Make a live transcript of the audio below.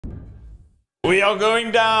We are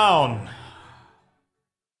going down.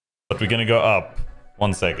 But we're gonna go up.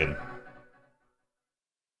 1 second.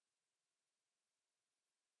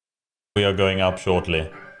 We are going up shortly.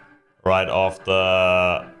 Right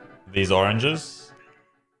after these oranges.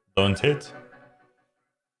 Don't hit.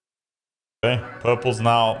 Okay, purples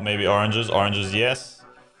now, maybe oranges. Oranges, yes.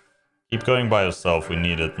 Keep going by yourself. We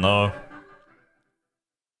need it. No.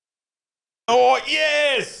 Oh,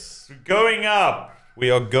 yes! We're going up. We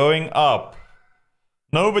are going up.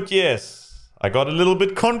 No, but yes. I got a little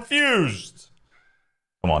bit confused.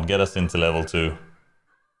 Come on, get us into level 2.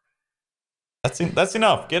 That's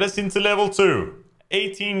enough. Get us into level 2.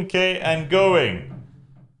 18k and going.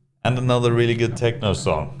 And another really good techno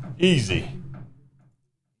song. Easy.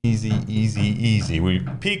 Easy, easy, easy. We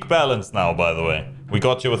peak balance now, by the way. We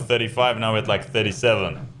got you with 35, now we're at like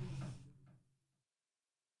 37.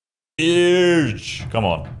 Huge! Come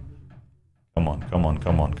on. Come on, come on,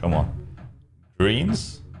 come on, come on.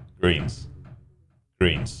 Greens? Greens.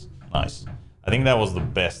 Greens. Nice. I think that was the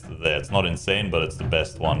best there. It's not insane, but it's the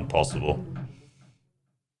best one possible.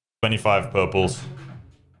 25 purples.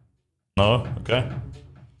 No? Okay.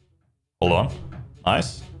 Hold on.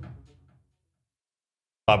 Nice.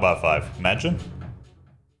 5x5. Imagine.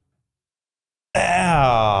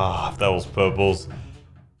 Ah, if that was purples.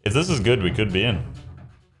 If this is good, we could be in.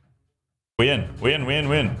 We in. We in. We in.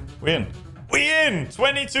 We in. We in. We in.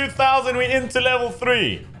 22,000. We into level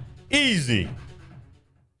 3. Easy.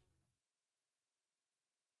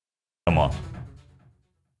 Come on.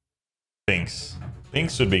 Pinks.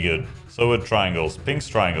 Pinks should be good. So would triangles. Pinks,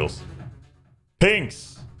 triangles.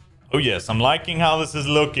 Pinks. Oh yes, I'm liking how this is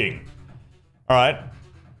looking. Alright.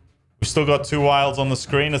 We still got 2 wilds on the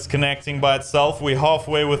screen. It's connecting by itself. We're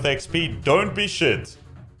halfway with XP. Don't be shit.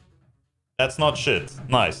 That's not shit.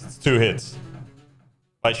 Nice. It's 2 hits.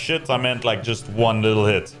 By shit, I meant like just 1 little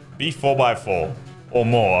hit. Be 4x4. Or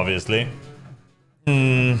more, obviously. We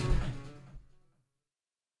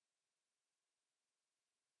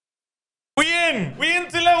in! We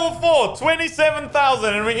into level 4!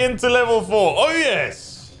 27,000 and we into level 4. Oh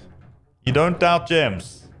yes! You don't doubt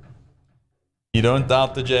gems. You don't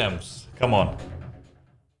doubt the gems. Come on.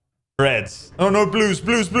 Reds. Oh no, blues,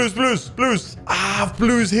 blues, blues, blues, blues. Ah, if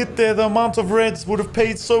blues hit there, the amount of reds would have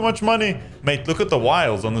paid so much money. Mate, look at the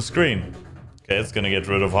wilds on the screen. Okay, it's gonna get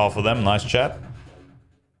rid of half of them. Nice chat.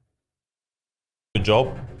 Good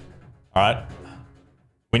job. Alright.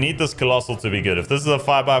 We need this colossal to be good. If this is a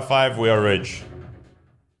 5x5, we are rich.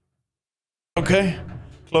 Okay.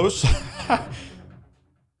 Close.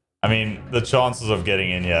 I mean, the chances of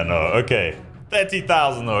getting in here, no. Okay.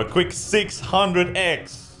 30,000 though. A quick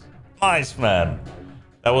 600x. Nice, man.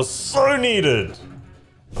 That was so needed.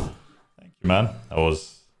 Thank you, man. That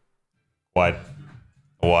was quite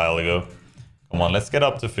a while ago. Come on, let's get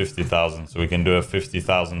up to 50,000 so we can do a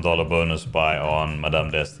 $50,000 bonus buy on Madame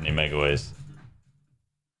Destiny Megaways.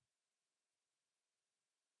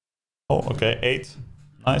 Oh, okay. 8.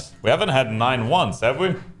 Nice. We haven't had 9 once, have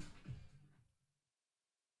we?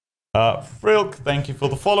 Frilk, thank you for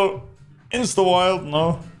the follow. Insta wild,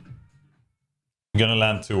 no. I'm gonna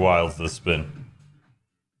land 2 wilds this spin.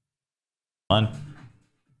 Fine.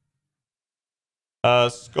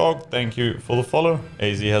 Skog, thank you for the follow.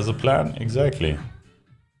 AyeZee has a plan. Exactly.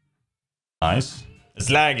 Nice. It's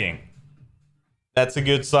lagging. That's a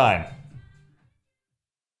good sign.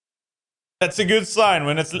 That's a good sign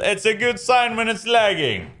when it's a good sign when it's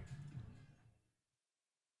lagging.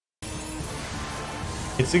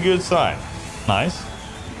 It's a good sign. Nice.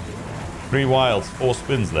 3 wilds, 4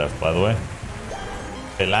 spins left, by the way.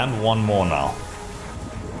 They land 1 more now.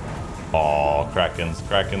 Oh, Krakens,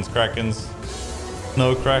 Krakens, Krakens.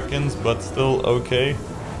 No Krakens, but still okay.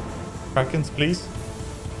 Krakens, please.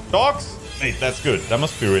 Dogs? Mate, that's good. That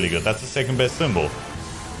must be really good. That's the second best symbol.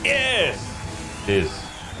 Yes! It is.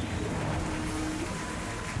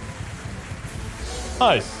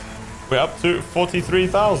 Nice. We're up to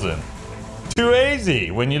 43,000. Too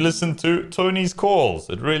AyeZee when you listen to Tony's calls.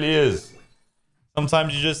 It really is.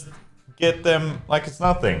 Sometimes you just get them like it's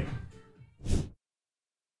nothing.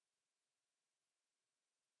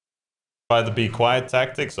 Try the be quiet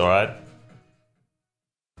tactics, alright?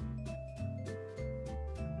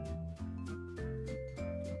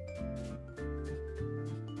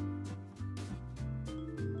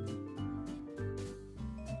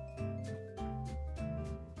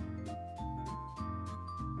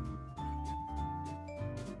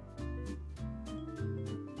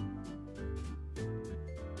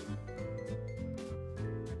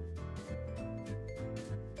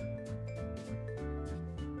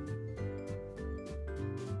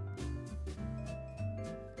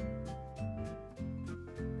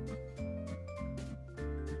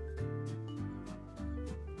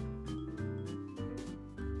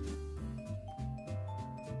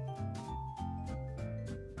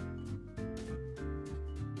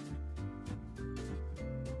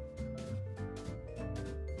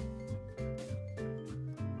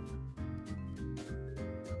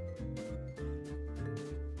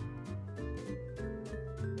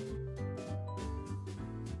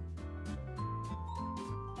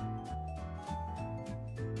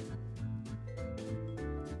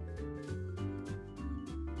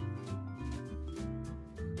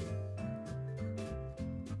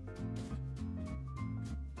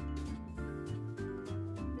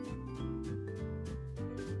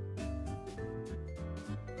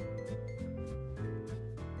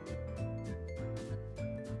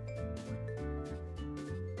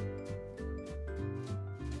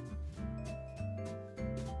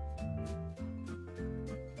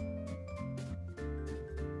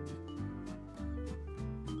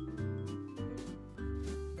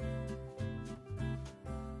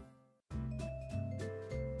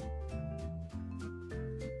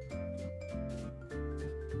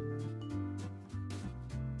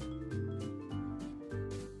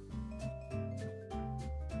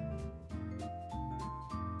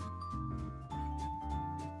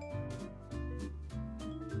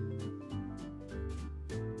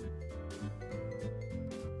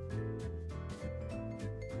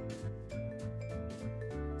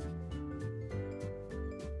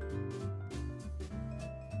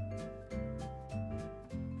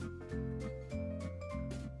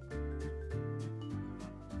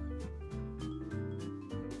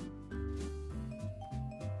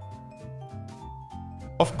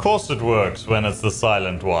 Of course it works when it's the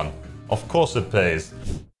silent one. Of course it pays.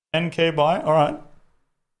 10k buy? Alright.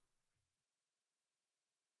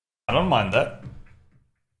 I don't mind that.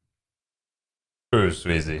 True,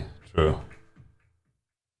 Sweezy. True.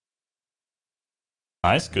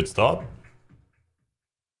 Nice, good start.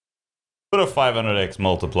 Put a 500x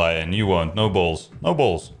multiplier and you won't. No balls. No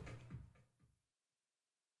balls.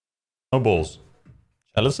 No balls.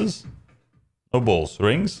 Chalices? No balls.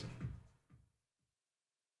 Rings?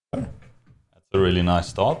 That's a really nice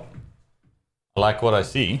start. I like what I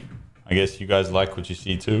see. I guess you guys like what you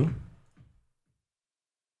see too.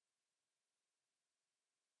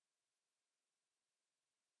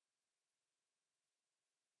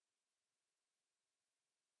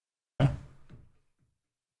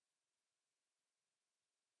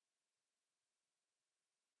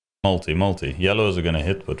 Multi. Yellows are gonna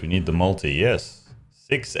hit, but we need the multi. Yes.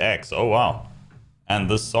 6x. Oh, wow. And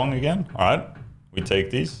this song again? Alright. We take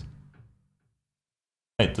these.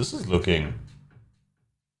 Wait, this is looking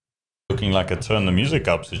like a turn the music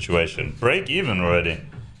up situation. Break even already.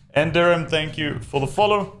 And Durham, thank you for the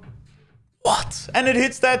follow. What? And it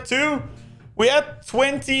hits that too? We at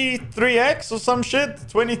 23x or some shit?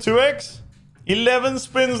 22x? 11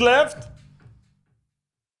 spins left?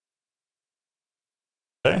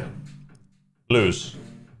 Okay. Blues.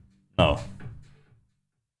 No.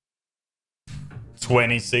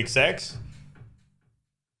 26x.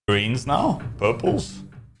 Greens now. Purples.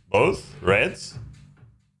 Both. Reds.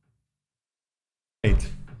 8.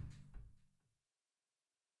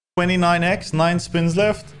 29x. 9 spins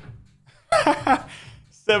left.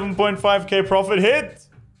 7.5k profit hit.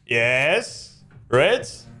 Yes.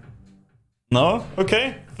 Reds. No.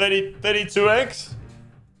 Okay. 32x.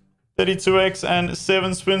 32x and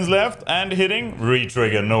 7 spins left and hitting.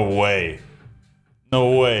 Retrigger. No way.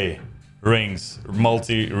 No way. Rings.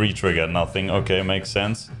 Multi retrigger. Nothing. Okay, makes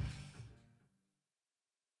sense.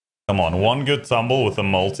 Come on. One good tumble with a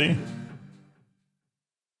multi.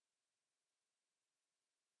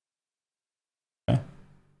 Okay.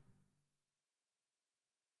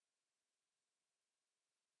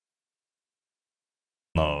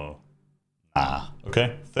 No. Nah.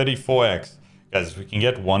 Okay. 34x. Guys, if we can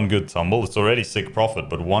get one good tumble, it's already sick profit,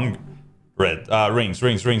 but one red. Rings.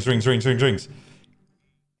 Rings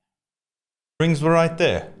were right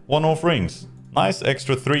there. One off rings. Nice,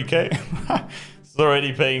 extra 3k. It's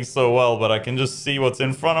already paying so well, but I can just see what's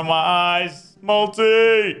in front of my eyes.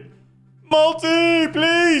 Multi! Multi,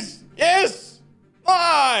 please! Yes!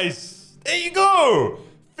 Nice! There you go!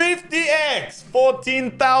 50x!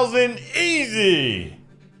 14,000 easy!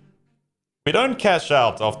 We don't cash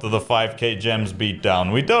out after the 5k gems beat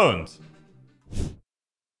down. We don't.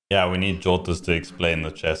 Yeah, we need Jortus to explain the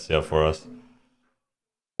chess here for us.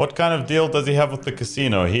 What kind of deal does he have with the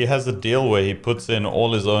casino? He has a deal where he puts in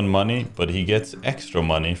all his own money, but he gets extra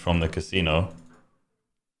money from the casino.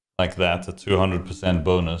 Like that, a 200%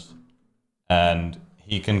 bonus. And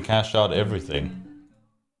he can cash out everything.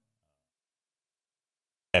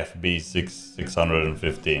 FB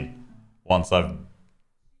 615. Once I've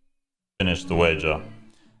finished the wager.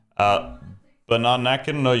 But now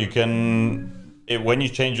Nakin, no, you can... when you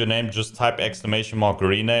change your name, just type exclamation mark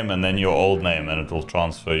rename and then your old name, and it will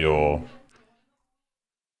transfer your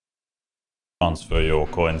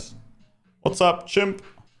coins. What's up, chimp?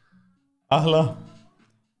 Ahla.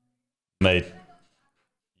 Mate,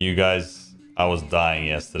 you guys, I was dying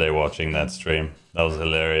yesterday watching that stream. That was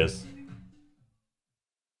hilarious.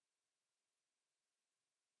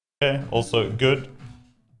 Okay, also good.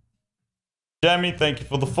 Jamie, thank you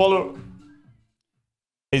for the follow.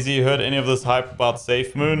 AyeZee, you heard any of this hype about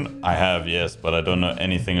Safe Moon? I have, yes, but I don't know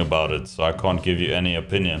anything about it, so I can't give you any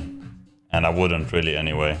opinion. And I wouldn't really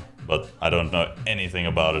anyway, but I don't know anything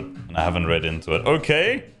about it, and I haven't read into it.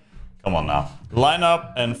 Okay, come on now. Line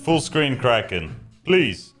up and full screen Kraken,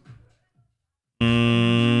 please.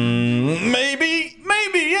 Maybe,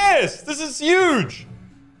 yes, this is huge.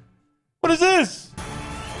 What is this?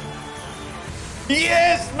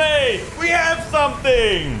 Yes, mate, we have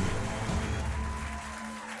something.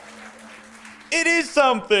 It is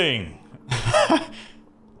something.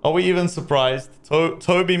 Are we even surprised?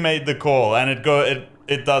 Toby made the call and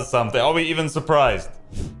it does something. Are we even surprised?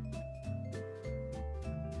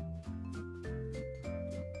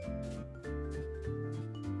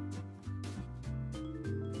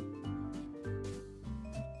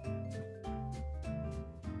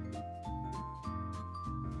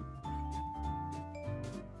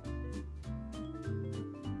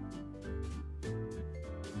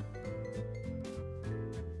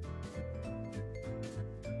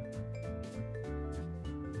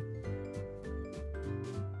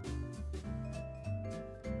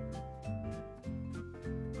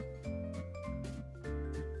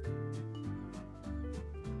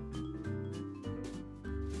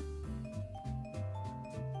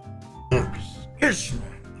 Yes.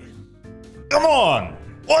 Come on.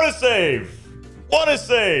 What a save. What a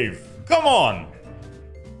save. Come on.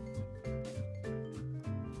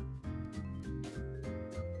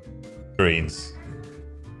 Greens.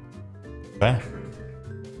 Okay.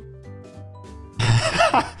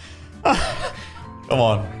 Come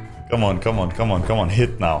on. Come on, come on, come on, come on.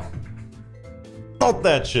 Hit now. Not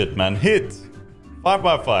that shit, man. Hit. 5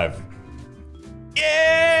 by 5.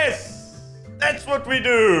 Yes! That's what we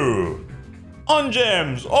do. On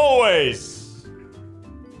gems, always.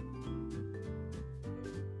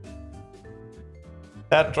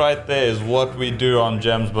 That right there is what we do on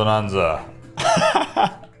Gems Bonanza.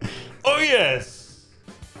 Oh yes.